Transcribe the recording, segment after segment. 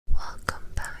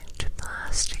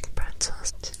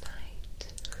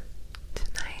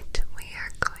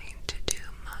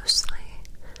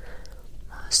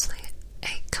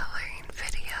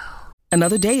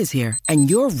Another day is here, and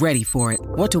you're ready for it.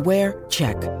 What to wear?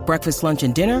 Check. Breakfast, lunch,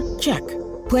 and dinner? Check.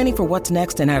 Planning for what's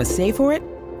next and how to save for it?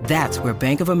 That's where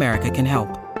Bank of America can help.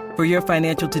 For your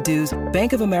financial to-dos,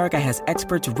 Bank of America has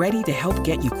experts ready to help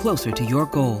get you closer to your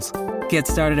goals. Get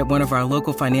started at one of our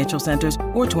local financial centers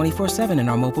or 24/7 in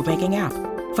our mobile banking app.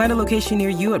 Find a location near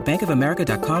you at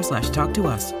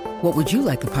bankofamerica.com/talktous. What would you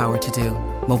like the power to do?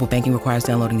 Mobile banking requires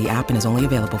downloading the app and is only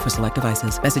available for select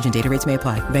devices. Message and data rates may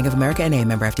apply. Bank of America NA,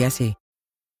 member FDIC.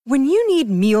 When you need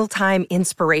mealtime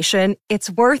inspiration,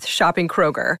 it's worth shopping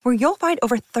Kroger, where you'll find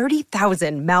over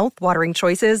 30,000 mouth-watering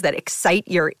choices that excite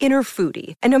your inner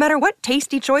foodie. And no matter what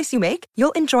tasty choice you make,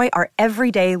 you'll enjoy our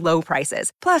everyday low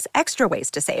prices, plus extra ways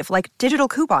to save, like digital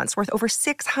coupons worth over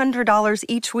 $600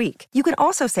 each week. You can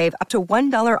also save up to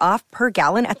 $1 off per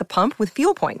gallon at the pump with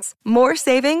fuel points. More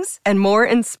savings and more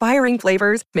inspiring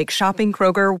flavors make shopping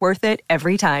Kroger worth it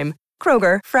every time.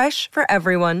 Kroger, fresh for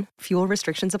everyone. Fuel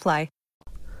restrictions apply.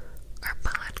 Our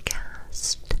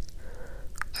podcast.